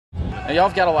Now, y'all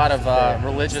have got a lot of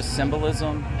religious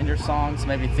symbolism in your songs,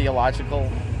 maybe theological.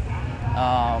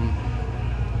 How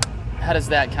does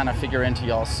that kind of figure into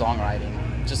y'all's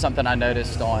songwriting? Just something I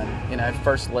noticed on,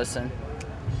 first listen.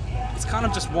 It's kind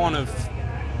of just one of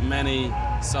many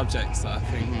subjects that I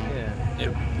think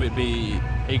it would be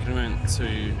ignorant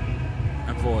to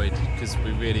avoid, because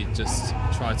we really just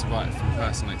try to write from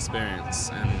personal experience,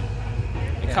 and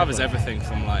it covers everything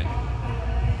from like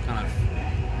kind of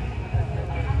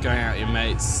going out with your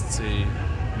mates to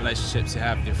relationships you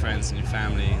have with your friends and your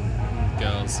family and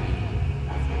girls, and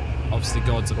obviously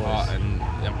God's a part and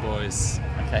boys.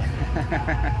 Okay.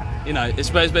 It's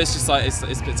just like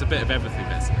it's a bit of everything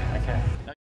basically.